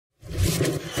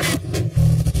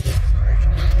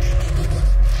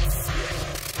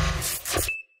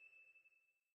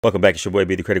Welcome back. It's your boy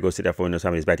B, the Critical. Sit down for no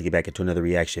time. It's back to get back into another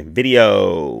reaction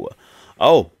video.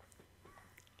 Oh,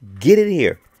 get in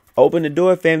here. Open the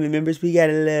door, family members. We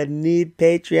got a little new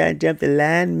Patreon jump the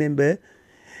line member.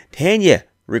 Tanya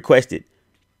requested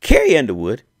Carrie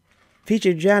Underwood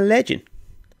featured John Legend.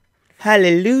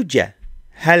 Hallelujah.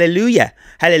 Hallelujah.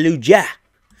 Hallelujah.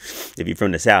 If you're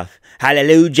from the South,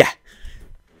 hallelujah.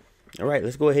 All right,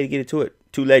 let's go ahead and get into it.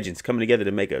 Two legends coming together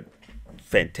to make a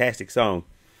fantastic song.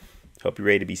 Hope you're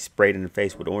ready to be sprayed in the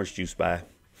face with orange juice by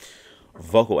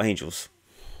vocal angels.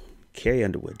 Carrie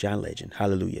Underwood, John Legend,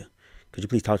 hallelujah. Could you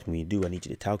please talk to me when you do? I need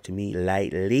you to talk to me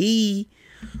lightly.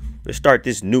 Let's start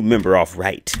this new member off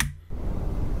right.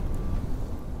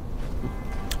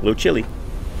 A little chilly.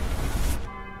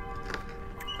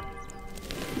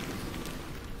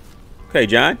 Okay,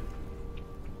 John.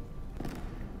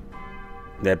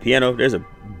 That piano, there's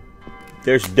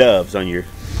doves on your,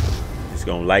 it's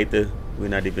gonna light the, we're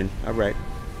not even, all right.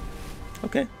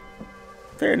 Okay,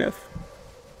 fair enough.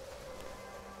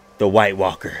 The White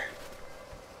Walker.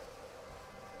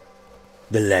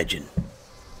 The legend.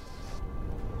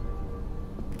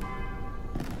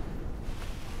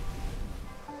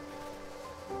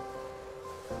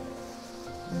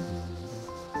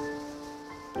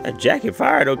 That jacket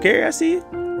fired, okay, I see it.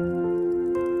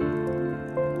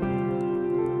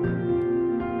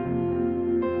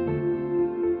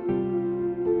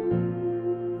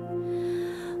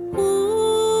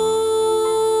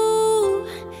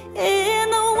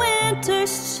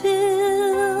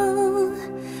 Chill,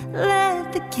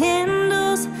 let the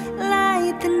candles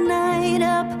light the night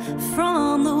up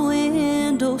from the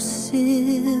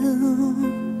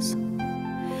windowsills.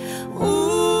 Ooh,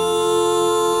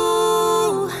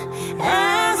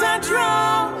 as I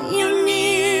draw you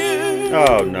near.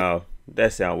 Oh no,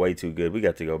 that sounds way too good. We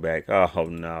got to go back. Oh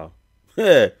no.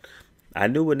 I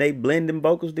knew when they blend them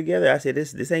vocals together, I said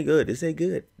this ain't good. This ain't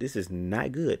good. This is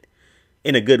not good.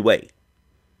 In a good way.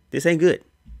 This ain't good.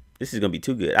 This is going to be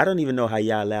too good. I don't even know how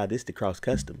y'all allowed this to cross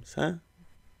customs, huh?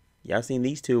 Y'all seen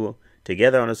these two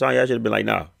together on a song? Y'all should have been like,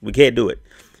 no, we can't do it.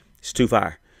 It's too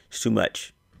fire. It's too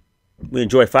much. We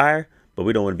enjoy fire, but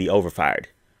we don't want to be overfired.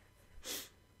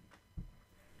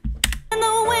 In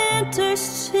the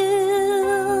winter's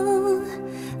chill,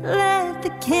 let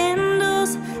the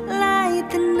candles light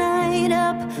the night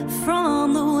up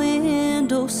from the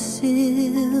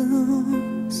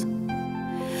windowsills.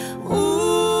 Ooh.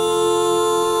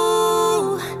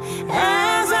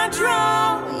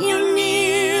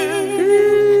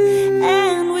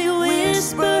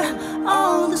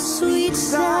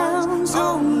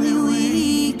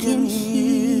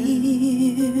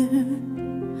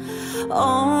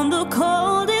 On the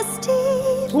coldest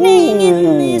evening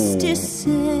in this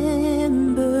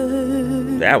December.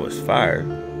 That was fire.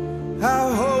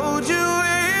 I'll hold you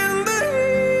in the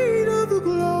heat of the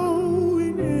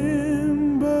glowing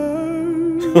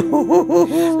embers.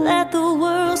 Let the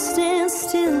world stand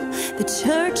still, the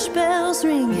church bells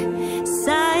ring.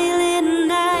 Silent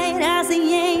night as the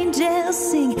angels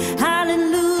sing.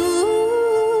 Hallelujah,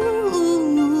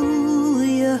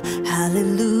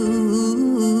 hallelujah.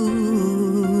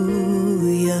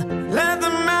 Let the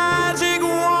magic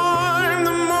warm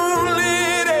the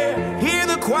moonlit air. Hear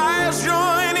the choirs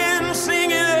join in,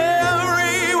 singing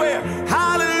everywhere.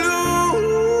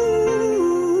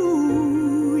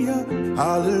 Hallelujah,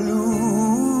 hallelujah.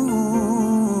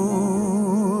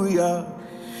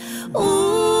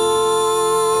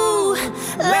 Ooh,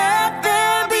 let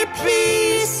there be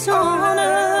peace on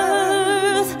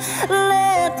earth.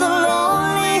 Let the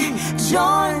lonely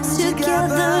join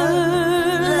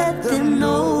together. Let them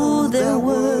know their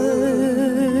worth.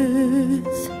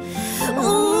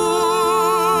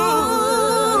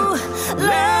 Ooh,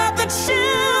 let the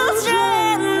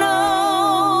children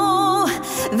know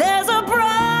there's a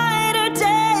brighter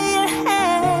day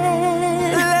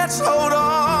ahead. Let's hold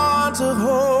on to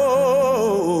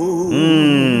hope.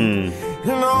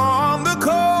 And on the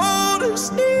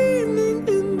coldest evening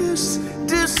in this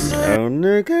December. On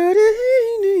the coldest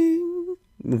evening.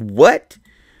 What?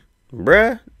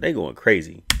 Bruh, they going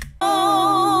crazy.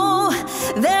 Oh,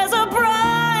 there's a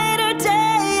brighter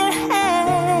day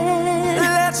ahead.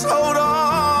 Let's hold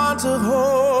on to hope.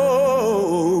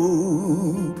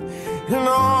 And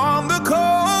on the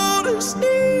coldest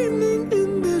evening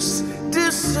in this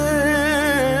December,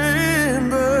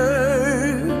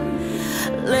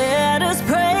 Let us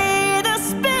pray the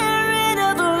spirit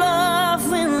of love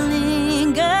will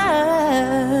linger.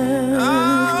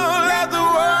 oh, let the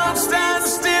world stand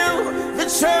still, the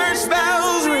church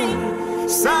bells ring.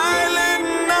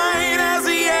 Silent night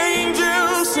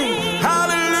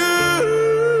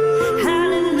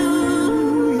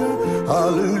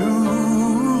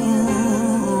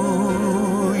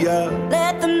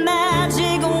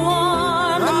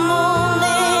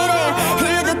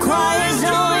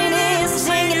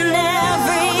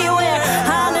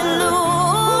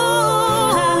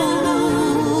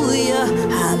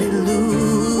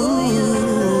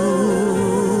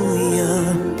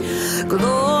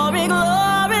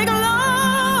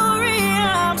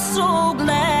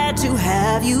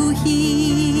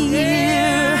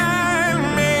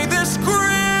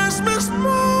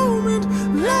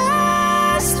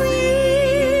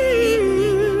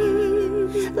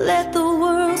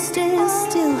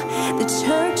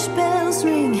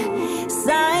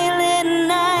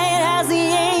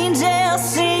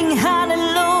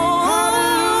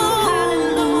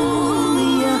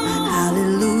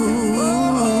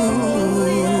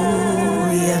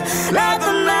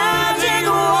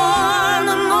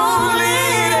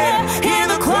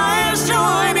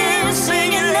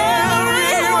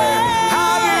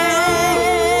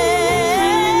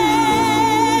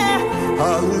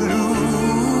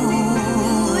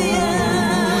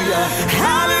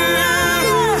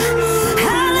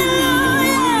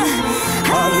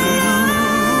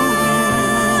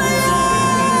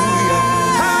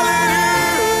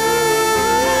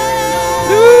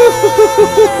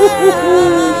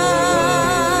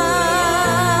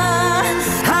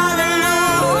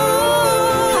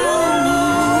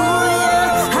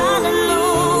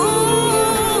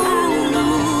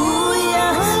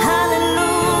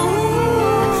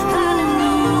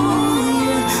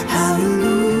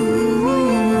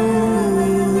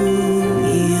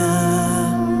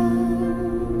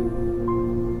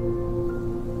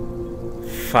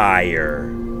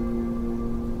Fire.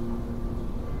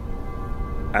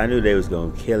 I knew they was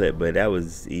gonna kill it, but that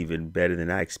was even better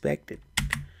than I expected.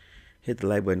 Hit the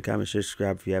like button, comment, share,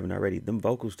 subscribe if you haven't already. Them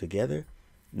vocals together.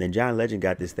 And then John Legend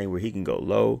got this thing where he can go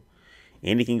low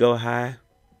and he can go high.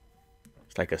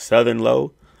 It's like a southern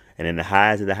low. And then the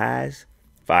highs of the highs.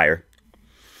 Fire.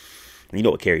 And you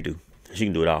know what Carrie do. She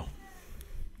can do it all.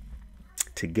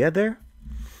 Together.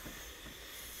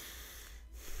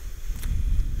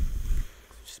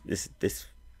 This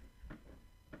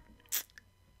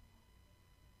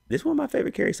one of my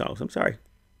favorite Carrie songs. I'm sorry.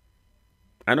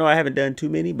 I know I haven't done too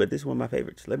many, but this is one of my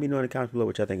favorites. Let me know in the comments below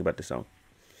what y'all think about this song.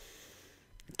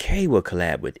 Carrie will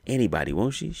collab with anybody,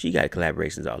 won't she? She got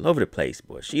collaborations all over the place,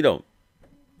 boy. She don't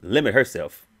limit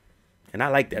herself. And I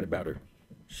like that about her.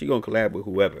 She gonna collab with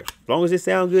whoever. As long as it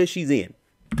sounds good, she's in.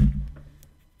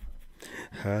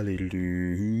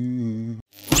 Hallelujah.